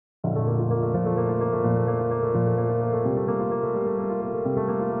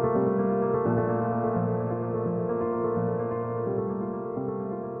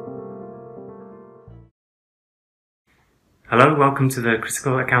Hello, welcome to the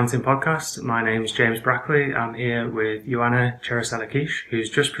Critical Accounting Podcast. My name is James Brackley. I'm here with Ioana Cerasella Chis, who's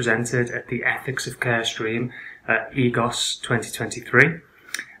just presented at the Ethics of Care stream at EGOS 2023.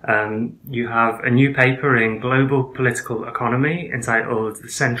 You have a new paper in Global Political Economy entitled The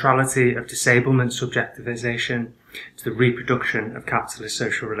Centrality of Disablement Subjectivization to the Reproduction of Capitalist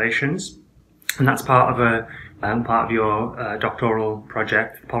Social Relations. And that's part of your doctoral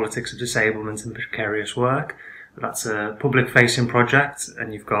project, Politics of Disablement and Precarious Work. That's a public-facing project,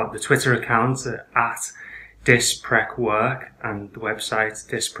 and you've got the Twitter account at disprecwork and the website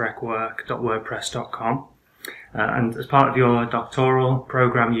disprecwork.wordpress.com. And as part of your doctoral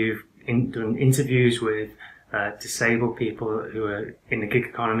program, you've done interviews with disabled people who are in the gig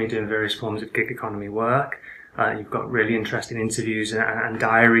economy doing various forms of gig economy work. You've got really interesting interviews and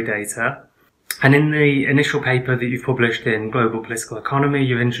diary data. And in the initial paper that you've published in Global Political Economy,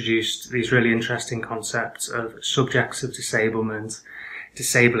 you've introduced these really interesting concepts of subjects of disablement,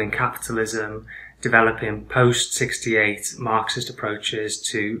 disabling capitalism, developing post-68 Marxist approaches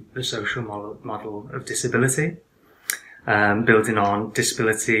to the social model of disability, building on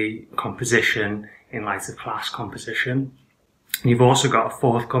disability composition in light of class composition. And you've also got a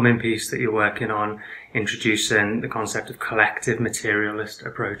forthcoming piece that you're working on introducing the concept of collective materialist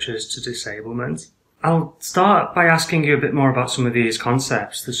approaches to disablement. I'll start by asking you a bit more about some of these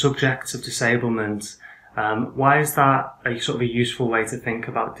concepts, the subjects of disablement. Why is that a sort of a useful way to think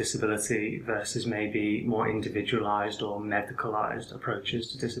about disability versus maybe more individualized or medicalized approaches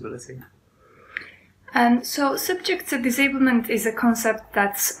to disability? So subjects of disablement is a concept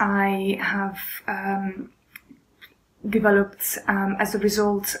that I have developed as a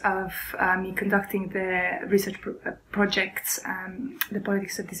result of me conducting the research project, the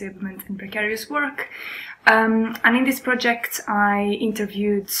Politics of Disablement and Precarious Work. And in this project, I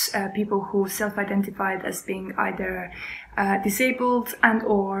interviewed people who self-identified as being either disabled and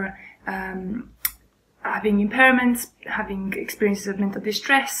or having impairments, having experiences of mental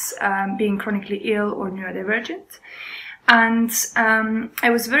distress, being chronically ill or neurodivergent. And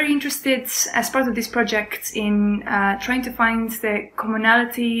I was very interested, as part of this project, in trying to find the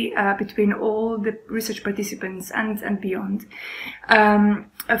commonality between all the research participants and beyond,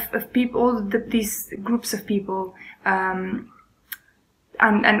 of people, all these groups of people, and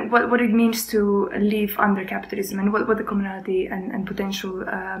what it means to live under capitalism, and what the commonality and potential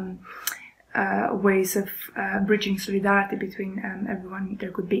ways of bridging solidarity between everyone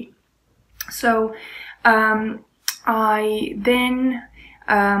there could be. So I then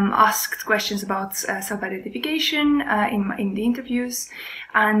asked questions about self-identification in the interviews,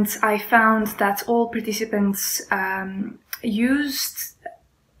 and I found that all participants used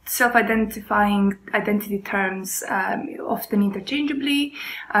self-identifying identity terms often interchangeably,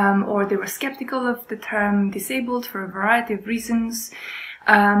 or they were skeptical of the term disabled for a variety of reasons,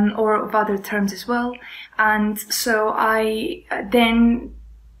 or of other terms as well. And so I then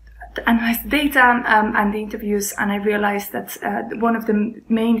analyzed data and the interviews, and I realized that one of the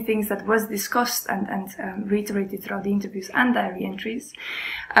main things that was discussed and reiterated throughout the interviews and diary entries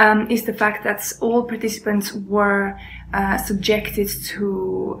is the fact that all participants were subjected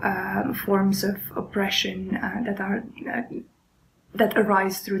to forms of oppression that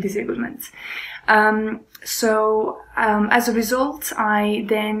arise through disablement. So as a result, I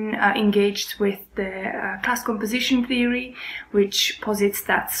then engaged with the class composition theory, which posits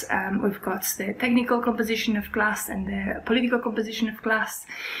that we've got the technical composition of class and the political composition of class.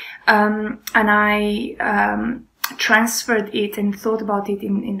 And I transferred it and thought about it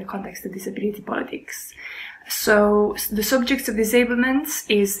in the context of disability politics. So the subjects of disablement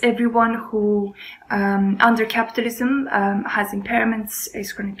is everyone who, under capitalism, has impairments,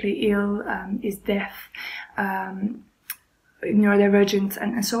 is chronically ill, is deaf, neurodivergent,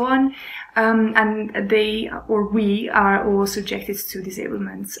 and so on. And they, or we, are all subjected to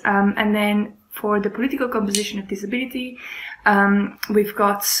disablement. And then for the political composition of disability, we've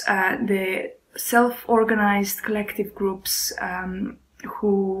got the self-organized collective groups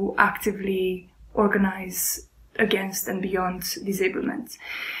who actively organize against and beyond disablement.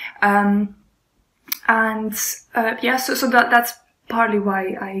 So that's partly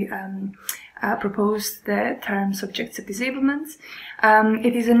why I proposed the term subjects of disablement.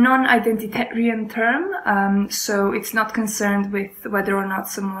 It is a non-identitarian term, so it's not concerned with whether or not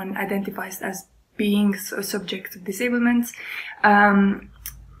someone identifies as being a subject of disablement.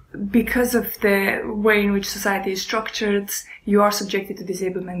 Because of the way in which society is structured, you are subjected to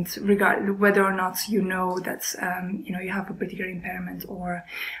disablement, regardless whether or not you know that you have a particular impairment, or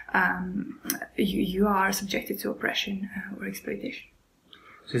you are subjected to oppression or exploitation.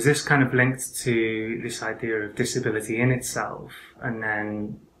 So is this kind of linked to this idea of disability in itself, and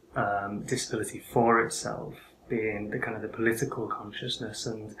then disability for itself being the kind of the political consciousness,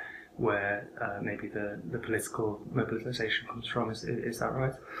 and where maybe the political mobilization comes from? Is that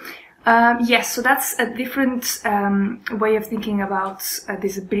right? Yes, so that's a different way of thinking about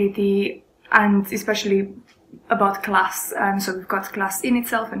disability, and especially about class. So we've got class in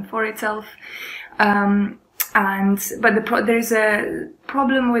itself and for itself. But there is a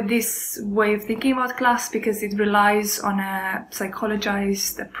problem with this way of thinking about class, because it relies on a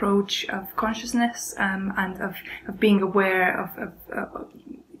psychologized approach of consciousness, and of being aware of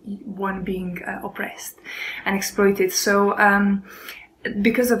one being oppressed and exploited. So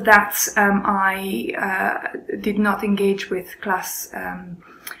because of that, I did not engage with class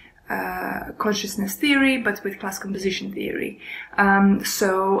consciousness theory, but with class composition theory.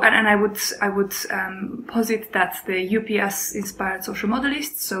 I would posit that the UPS inspired social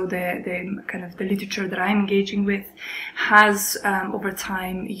modelists, so the kind of the literature that I'm engaging with, has over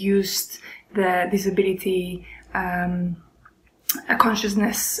time used the disability a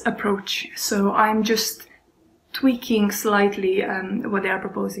consciousness approach. So I'm just tweaking slightly what they are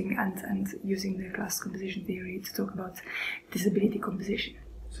proposing, and using the class composition theory to talk about disability composition.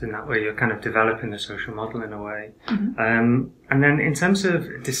 So in that way, you're kind of developing the social model in a way. Mm-hmm. And then in terms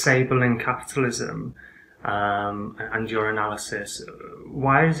of disabling capitalism and your analysis,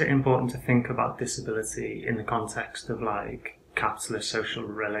 why is it important to think about disability in the context of like capitalist social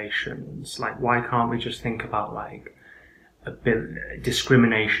relations? Like, why can't we just think about like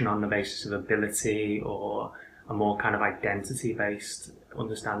discrimination on the basis of ability, or a more kind of identity-based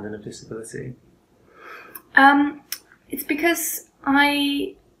understanding of disability? It's because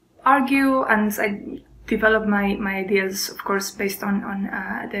I argue, and I develop my ideas, of course, based on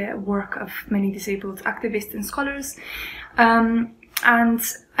the work of many disabled activists and scholars, and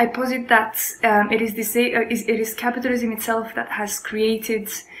I posit that it is capitalism itself that has created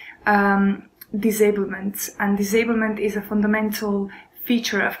disablement, and disablement is a fundamental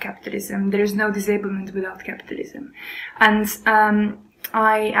feature of capitalism. There is no disablement without capitalism. And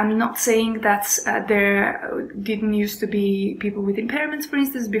I am not saying that there didn't used to be people with impairments, for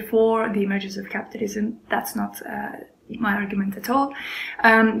instance, before the emergence of capitalism. That's not my argument at all.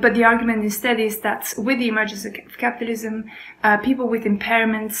 But the argument instead is that with the emergence of capitalism, people with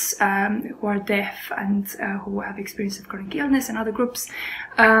impairments, who are deaf and who have experience of chronic illness, and other groups,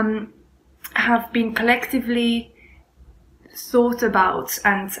 have been collectively thought about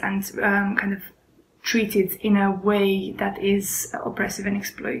and kind of treated in a way that is oppressive and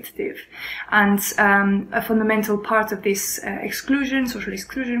exploitative. And a fundamental part of this exclusion, social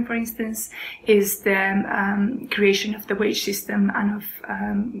exclusion, for instance, is the creation of the wage system, and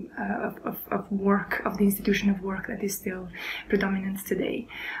of work, of the institution of work that is still predominant today.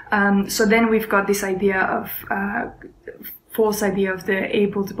 So then we've got this idea of false idea of the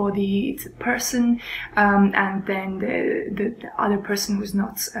able-bodied person, and then the other person who is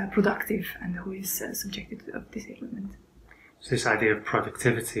not productive and who is subjected to disablement. So this idea of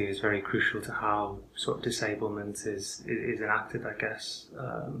productivity is very crucial to how sort of disablement is enacted, I guess,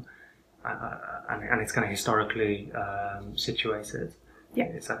 and it's kind of historically situated. Yeah.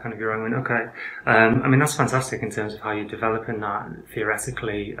 Is that kind of your own? Okay. I mean, that's fantastic in terms of how you're developing that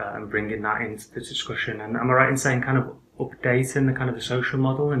theoretically and bringing that into the discussion. And am I right in saying kind of updating the kind of the social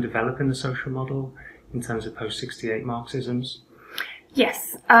model and developing the social model in terms of post-68 Marxisms?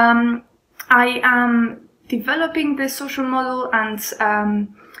 Yes. I am developing the social model, and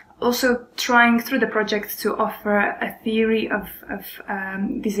also trying through the project to offer a theory of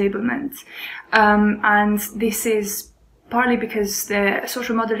disablement. And this is partly because the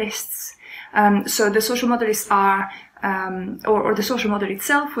social modelists, so the social modelists are, or the social model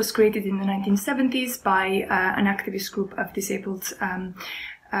itself was created in the 1970s by an activist group of disabled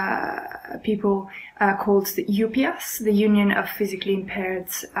people called the UPS, the Union of Physically Impaired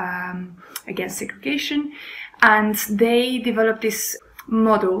Against Segregation. And they developed this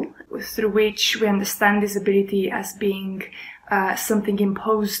model through which we understand disability as being something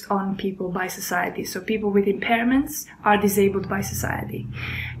imposed on people by society. So people with impairments are disabled by society.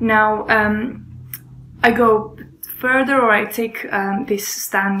 Now, I go further, or I take this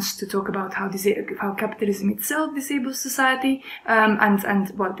stance to talk about how capitalism itself disables society, and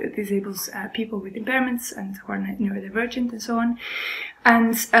what disables people with impairments and who are neurodivergent and so on.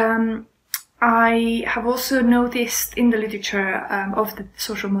 And I have also noticed in the literature of the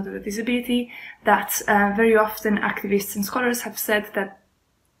social model of disability that very often activists and scholars have said that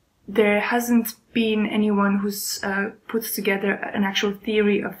there hasn't been anyone who's put together an actual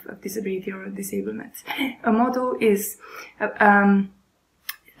theory of disability or disablement. A model is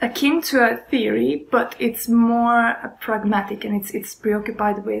akin to a theory, but it's more pragmatic, and it's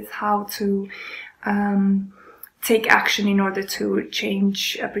preoccupied with how to take action in order to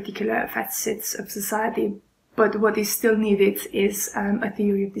change particular facets of society. But what is still needed is a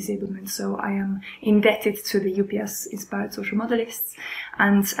theory of disablement. So I am indebted to the UPS-inspired social modelists,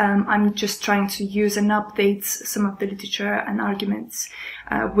 and I'm just trying to use and update some of the literature and arguments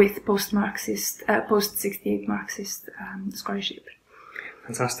with post-Marxist, post-68 Marxist scholarship.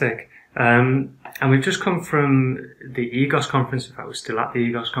 Fantastic. And we've just come from the EGOS conference. In fact, we're still at the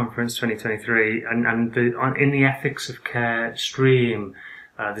EGOS conference 2023, and in the ethics of care stream,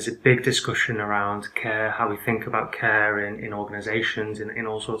 there's a big discussion around care, how we think about care in organisations, in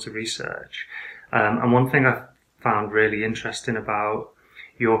all sorts of research. And one thing I found really interesting about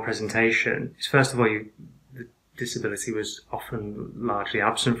your presentation is, first of all, the disability was often largely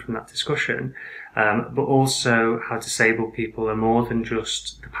absent from that discussion, but also how disabled people are more than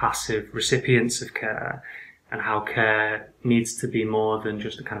just the passive recipients of care, and how care needs to be more than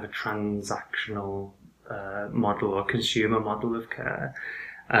just a kind of a transactional model or consumer model of care.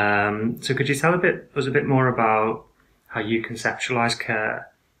 So could you tell us a bit more about how you conceptualise care?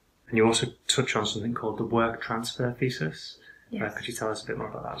 And you also touch on something called the work transfer thesis. Yes. Could you tell us a bit more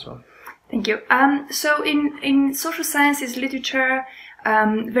about that as well? Thank you. So in social sciences literature,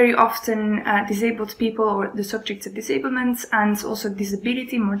 very often disabled people, or the subjects of disablement, and also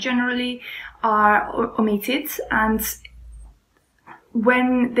disability more generally, are omitted, and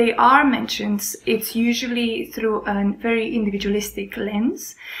when they are mentioned, it's usually through a very individualistic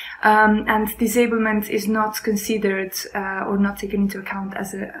lens, and disablement is not considered or not taken into account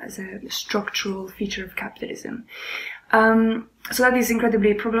as a structural feature of capitalism. So that is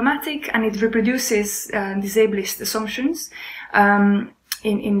incredibly problematic, and it reproduces disablist assumptions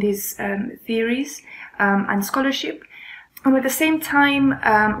in these theories and scholarship. And at the same time,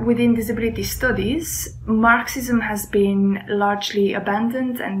 within disability studies, Marxism has been largely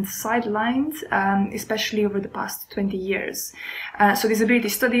abandoned and sidelined, especially over the past 20 years. So disability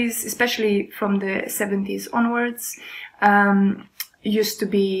studies, especially from the 70s onwards, used to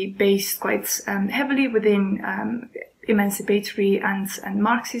be based quite heavily within emancipatory and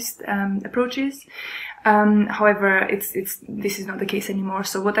Marxist approaches. However, this is not the case anymore.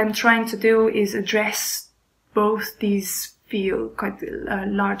 So what I'm trying to do is address both these quite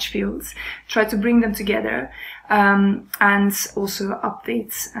large fields, try to bring them together, and also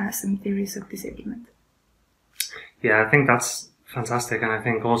update some theories of disablement. Yeah, I think that's fantastic, and I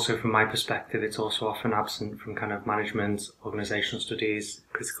think also from my perspective, it's also often absent from kind of management, organisational studies,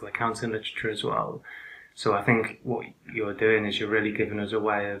 critical accounting literature as well. So I think what you're doing is you're really giving us a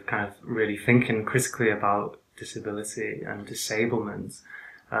way of kind of really thinking critically about disability and disablement.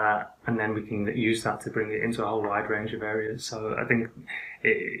 And then we can use that to bring it into a whole wide range of areas. So I think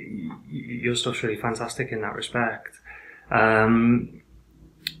your stuff's really fantastic in that respect. I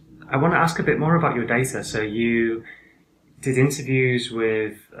want to ask a bit more about your data. So you did interviews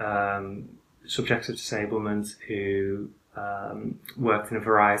with subjects of disablement who worked in a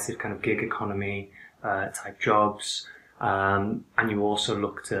variety of kind of gig economy type jobs, and you also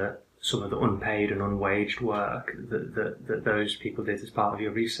looked at some of the unpaid and unwaged work that those people did as part of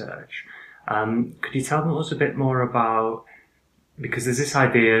your research. Could you tell us a bit more about, because there's this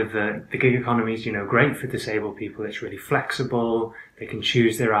idea that the gig economy is, great for disabled people, it's really flexible, they can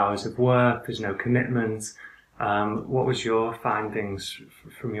choose their hours of work, there's no commitment. What was your findings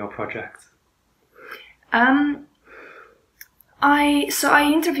from your project? I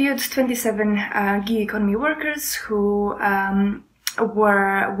interviewed 27 gig economy workers who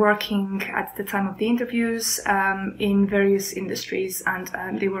were working at the time of the interviews in various industries,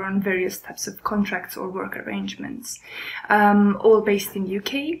 and they were on various types of contracts or work arrangements, all based in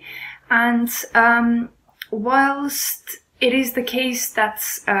UK. And whilst it is the case that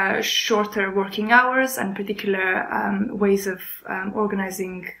shorter working hours and particular ways of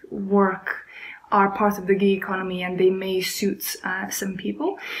organizing work are part of the gig economy and they may suit some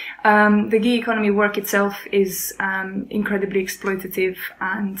people, the gig economy work itself is incredibly exploitative,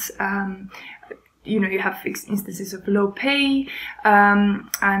 and you have instances of low pay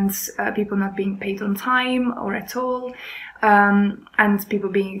and people not being paid on time or at all, and people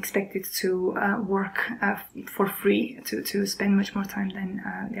being expected to work for free, to spend much more time than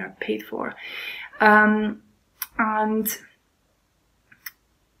they are paid for. And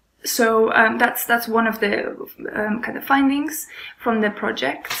so that's one of the kind of findings from the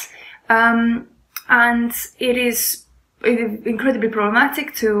project, and it is incredibly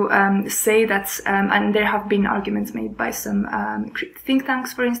problematic to say that, and there have been arguments made by some think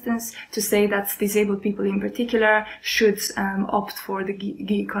tanks, for instance, to say that disabled people in particular should opt for the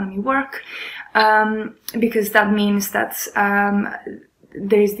gig economy work, because that means that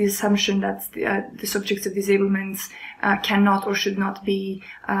there is the assumption that the subjects of disablement cannot or should not be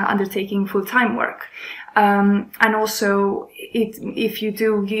undertaking full-time work. And also, if you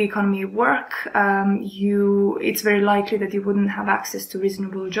do gig economy work, it's very likely that you wouldn't have access to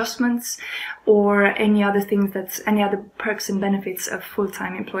reasonable adjustments or any other perks and benefits of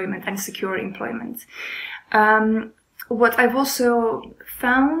full-time employment and secure employment. What I've also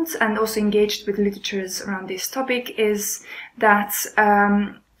found and also engaged with literatures around this topic is that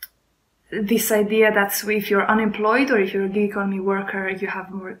this idea that if you're unemployed or if you're a gig economy worker, you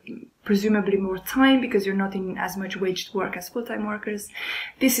have presumably more time because you're not in as much waged work as full-time workers.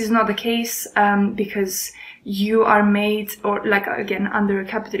 This is not the case, because you are made, or like again, under a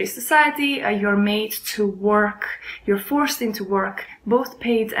capitalist society, you're made to work, you're forced into work, both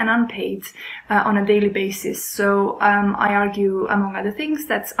paid and unpaid, on a daily basis. So I argue, among other things,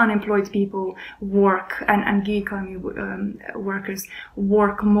 that unemployed people work, and gig economy workers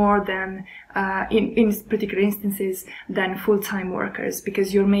work more than, in particular instances, than full-time workers,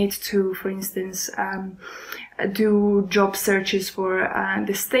 because you're made to, for instance, do job searches for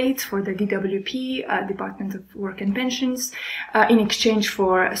the state, for the DWP, Department of Work and Pensions, in exchange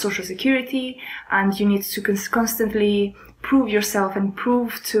for Social Security, and you need to constantly prove yourself and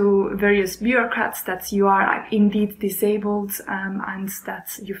prove to various bureaucrats that you are indeed disabled, and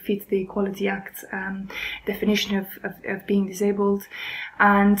that you fit the Equality Act definition of being disabled.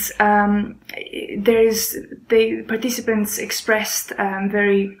 And the participants expressed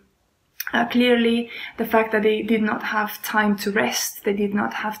very clearly the fact that they did not have time to rest, they did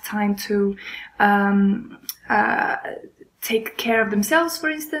not have time to take care of themselves, for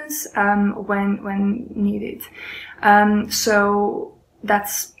instance, when needed. So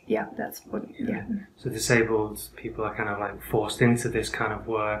that's what. Yeah. So disabled people are kind of like forced into this kind of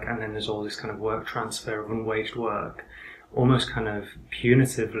work, and then there's all this kind of work transfer of unwaged work, almost kind of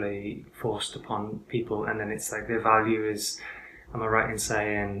punitively forced upon people, and then it's like their value is, am I right in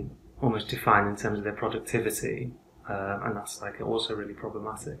saying, almost defined in terms of their productivity, and that's like also really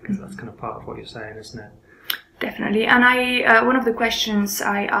problematic, because that's kind of part of what you're saying, isn't it? Definitely. And one of the questions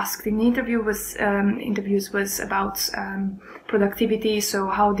I asked in the interviews was about productivity. So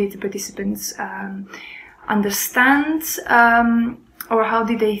how did the participants understand, or how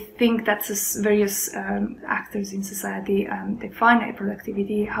did they think that various actors in society define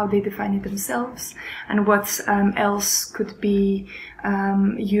productivity, how they define it themselves, and what else could be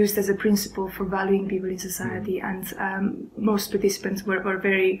used as a principle for valuing people in society. And most participants were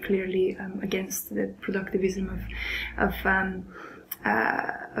very clearly against the productivism of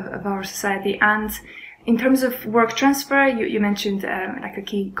our society. And in terms of work transfer, you mentioned like a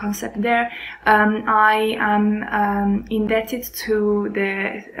key concept there. I am indebted to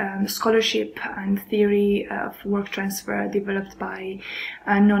the scholarship and theory of work transfer developed by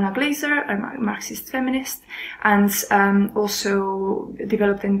Nona Glaser, a Marxist feminist, and also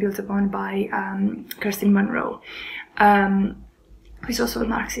developed and built upon by Kirsten Munro, who's also a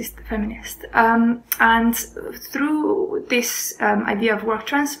Marxist feminist. And through this idea of work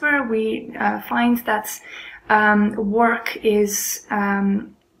transfer, we find that work is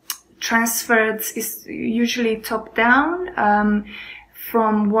transferred, is usually top-down,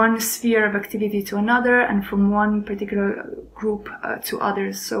 from one sphere of activity to another, and from one particular group to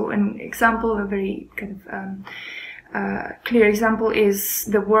others. So an example, a very kind of clear example, is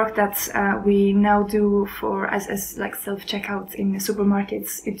the work that we now do for as like self-checkout in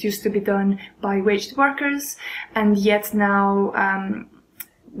supermarkets. It used to be done by waged workers, and yet now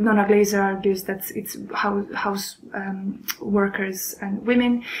Nona Glaser argues that it's house workers and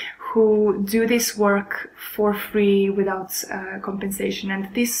women who do this work for free without compensation,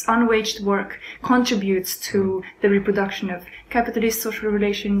 and this unwaged work contributes to the reproduction of capitalist social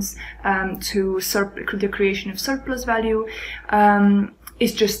relations, to the creation of surplus value,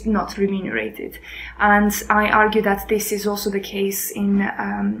 is just not remunerated. And I argue that this is also the case in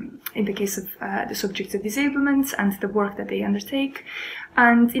the case of the subjects of disablement and the work that they undertake.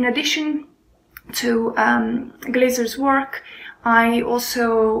 And in addition to Glaser's work, I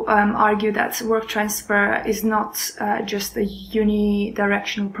also argue that work transfer is not just a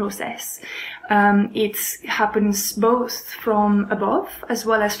unidirectional process. It happens both from above as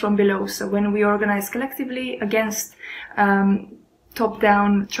well as from below. So when we organize collectively against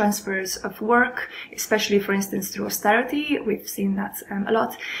top-down transfers of work, especially, for instance, through austerity, we've seen that a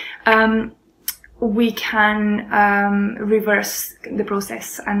lot. we can reverse the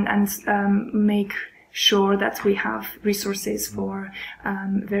process and make sure that we have resources for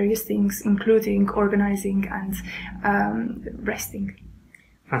various things, including organizing and resting.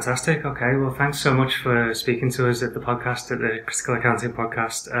 Fantastic. Okay. Well, thanks so much for speaking to us at the podcast, at the Critical Accounting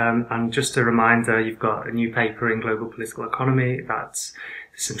Podcast. And just a reminder, you've got a new paper in Global Political Economy. That's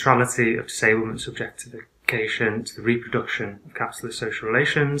the centrality of disablement subjectification to the reproduction of capitalist social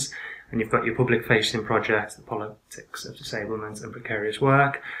relations. And you've got your public-facing project, The Politics of Disablement and Precarious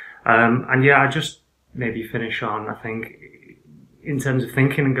Work. And yeah, I just maybe finish on, I think, in terms of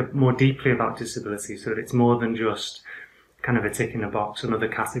thinking more deeply about disability, so that it's more than just kind of a tick in a box, another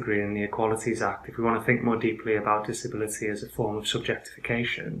category in the Equalities Act. If we want to think more deeply about disability as a form of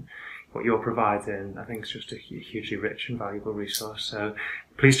subjectification, what you're providing, I think, is just a hugely rich and valuable resource. So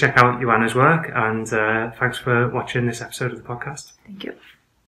please check out Ioana's work, and thanks for watching this episode of the podcast. Thank you.